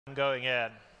going in.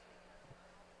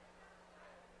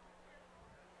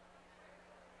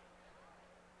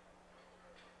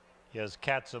 Here's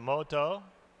Katsumoto.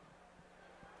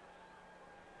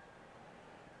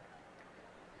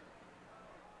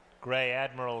 Grey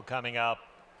Admiral coming up.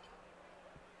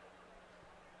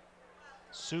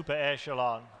 Super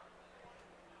Echelon.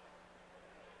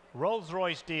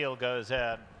 Rolls-Royce deal goes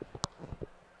in.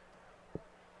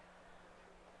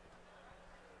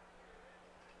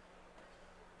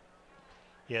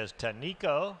 Here's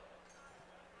Taniko.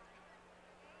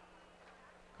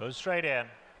 Goes straight in.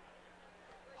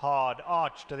 Hard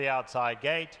arch to the outside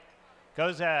gate.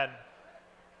 Goes in.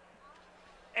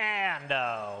 And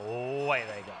away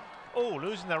they go. Oh,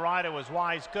 losing the rider was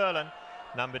Wise Curlin.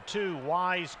 Number 2,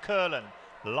 Wise Curlin.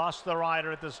 Lost the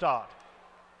rider at the start.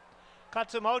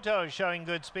 Katsumoto is showing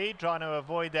good speed, trying to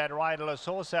avoid that riderless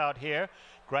horse out here.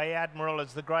 Grey Admiral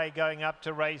is the grey going up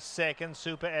to race second.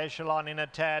 Super Echelon in a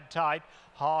tad tight.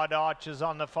 Hard Arches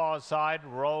on the far side.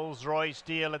 Rolls-Royce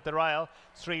deal at the rail.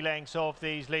 3 lengths off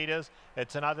these leaders.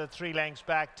 It's another 3 lengths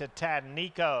back to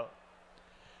Taniko.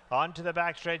 On to the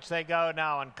backstretch they go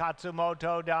now, and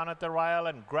Katsumoto down at the rail,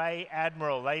 and Grey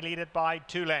Admiral, they lead it by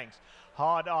 2 lengths.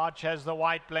 Hard Arch has the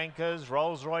white blinkers.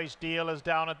 Rolls-Royce deal is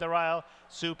down at the rail.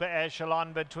 Super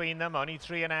Echelon between them. Only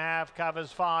 3.5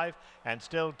 covers 5. And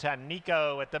still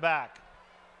Taniko at the back.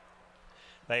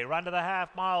 They run to the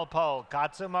half-mile pole.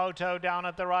 Katsumoto down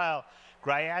at the rail.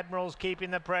 Grey Admiral's keeping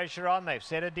the pressure on. They've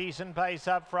set a decent pace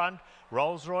up front.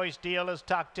 Rolls-Royce deal is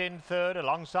tucked in third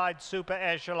alongside Super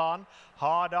Echelon.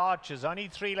 Hard Arch is only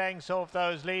 3 lengths off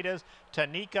those leaders.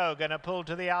 Taniko going to pull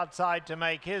to the outside to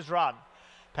make his run.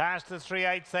 Past the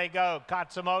 3/8 they go.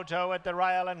 Katsumoto at the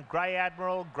rail and Grey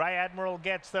Admiral. Grey Admiral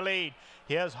gets the lead.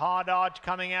 Here's Hard Arch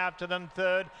coming after them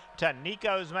third.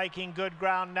 Taniko's making good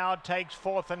ground now. Takes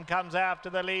fourth and comes after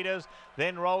the leaders.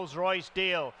 Then Rolls-Royce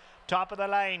deal. Top of the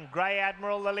lane, Grey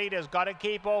Admiral, the leaders. Got to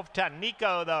keep off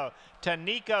Taniko, though.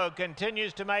 Taniko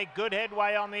continues to make good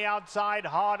headway on the outside.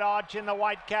 Hard Arch in the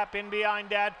white cap in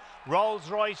behind that.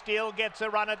 Rolls-Royce deal gets a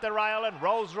run at the rail, and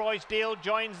Rolls-Royce deal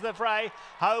joins the fray.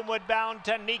 Homeward bound,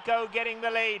 Taniko getting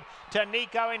the lead.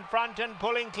 Taniko in front and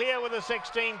pulling clear with a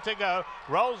 16th to go.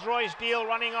 Rolls-Royce deal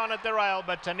running on at the rail,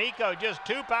 but Taniko just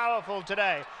too powerful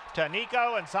today.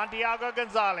 Taniko and Santiago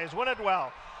Gonzalez win it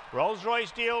well.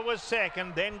 Rolls-Royce deal was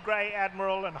second, then Grey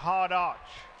Admiral and Hard Arch.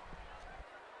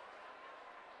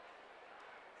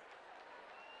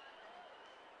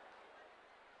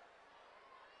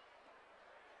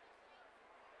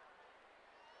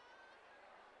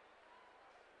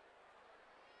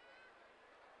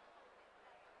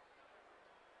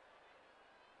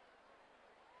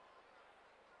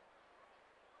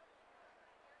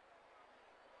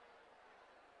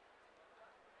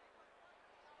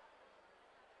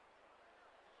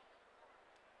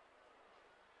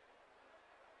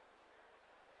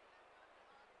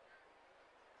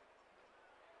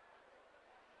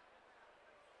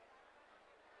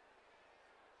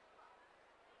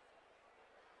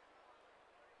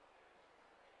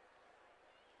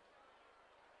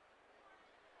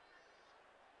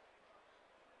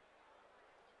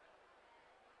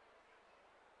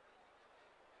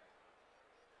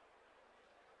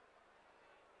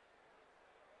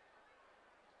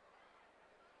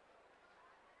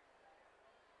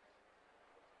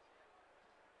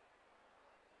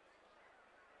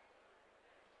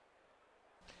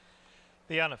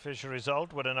 The unofficial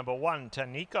result with a number 1,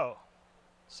 Taniko.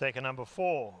 Second, number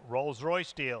 4,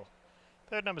 Rolls-Royce deal.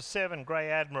 Third, number 7, Grey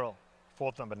Admiral.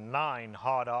 Fourth, number 9,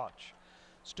 Hard Arch.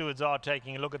 Stewards are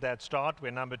taking a look at that start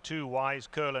where number 2, Wise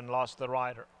Curlin, lost the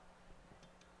rider.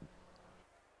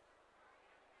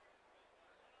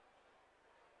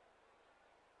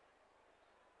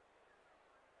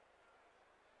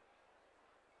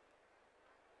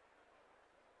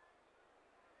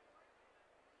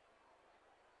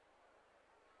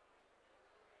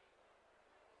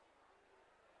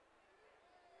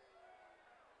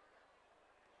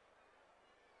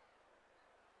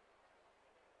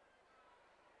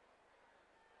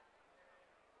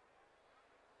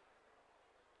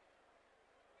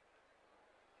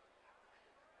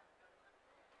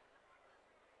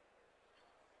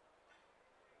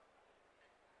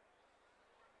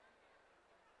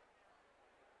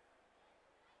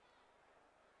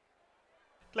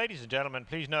 Ladies and gentlemen,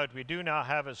 please note we do now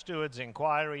have a steward's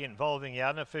inquiry involving the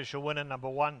unofficial winner, number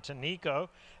 1, Taniko,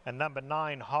 and number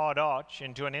 9, Hard Arch,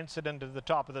 into an incident at the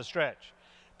top of the stretch.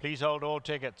 Please hold all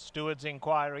tickets. Steward's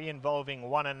inquiry involving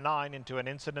 1 and 9 into an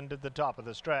incident at the top of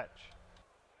the stretch.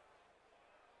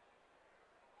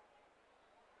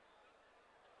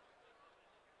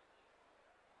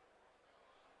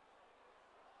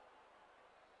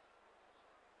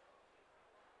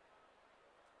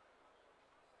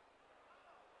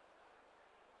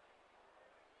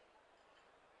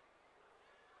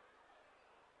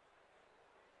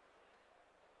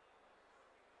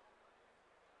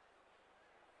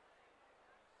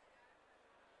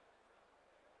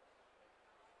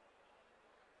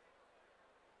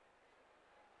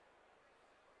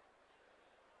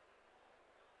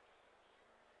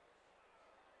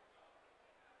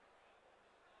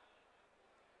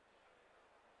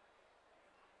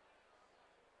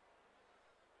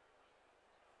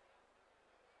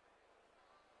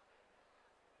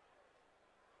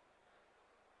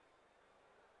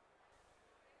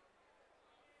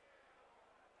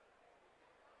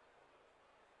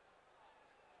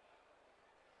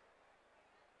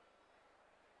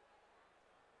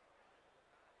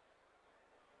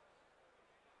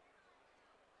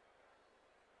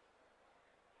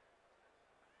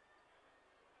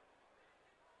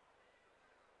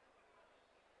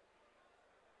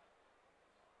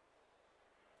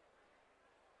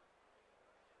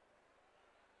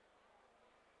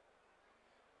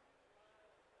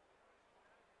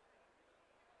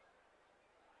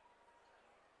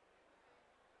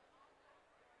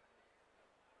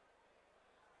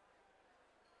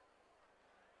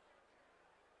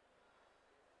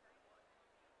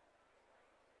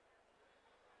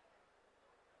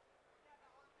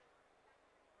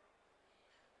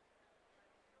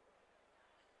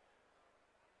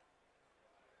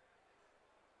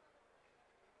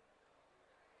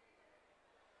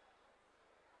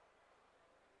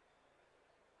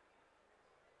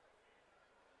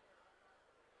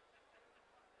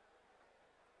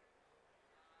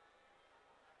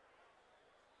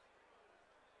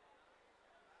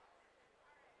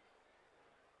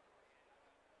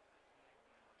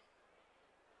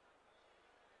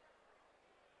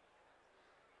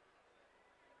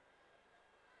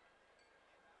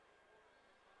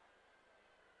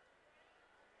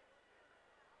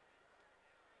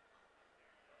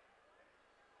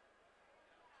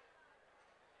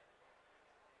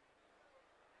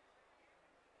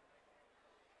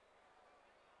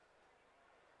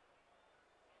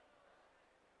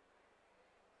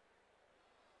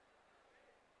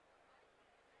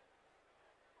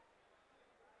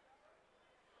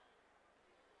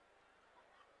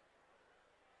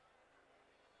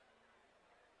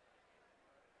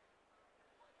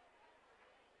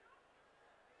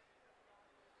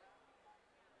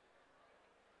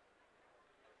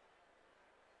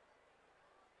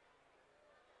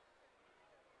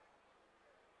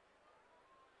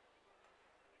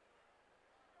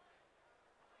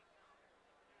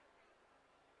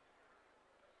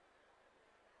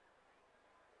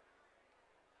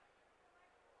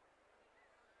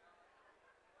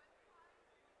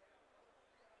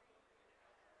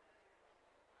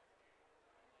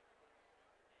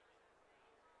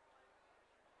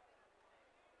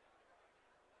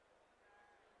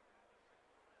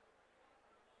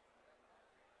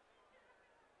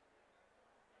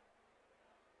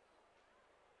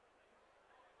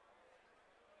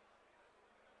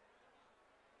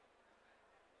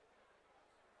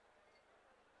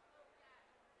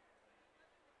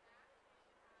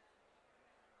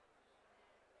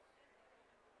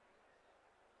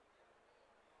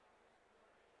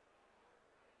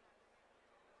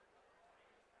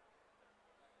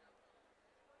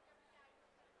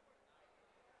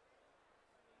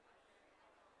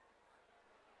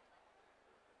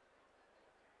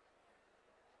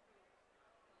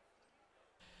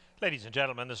 Ladies and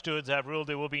gentlemen, the stewards have ruled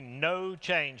there will be no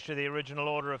change to the original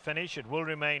order of finish. It will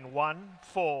remain 1,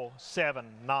 4, 7,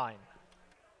 9.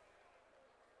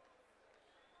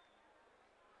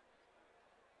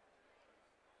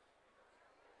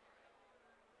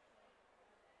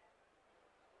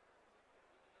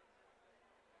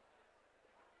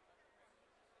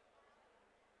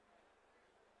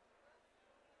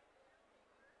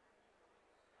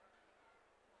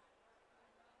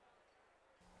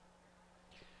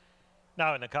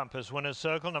 Now in the compass winner's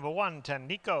circle, number 1,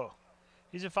 Taniko.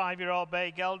 He's a 5-year-old bay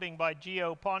gelding by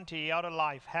Gio Ponti out of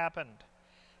Life Happened.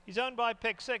 He's owned by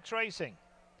Pick 6 Racing.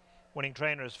 Winning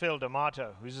trainer is Phil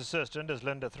D'Amato, whose assistant is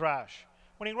Linda Thrash.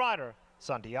 Winning rider,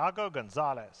 Santiago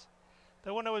Gonzalez.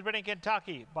 The winner was bred in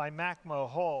Kentucky by Macmo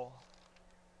Hall.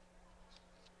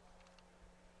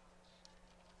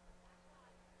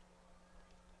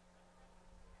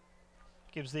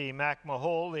 Gives the Macmo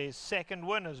Hall the second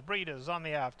winners breeders on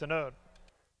the afternoon.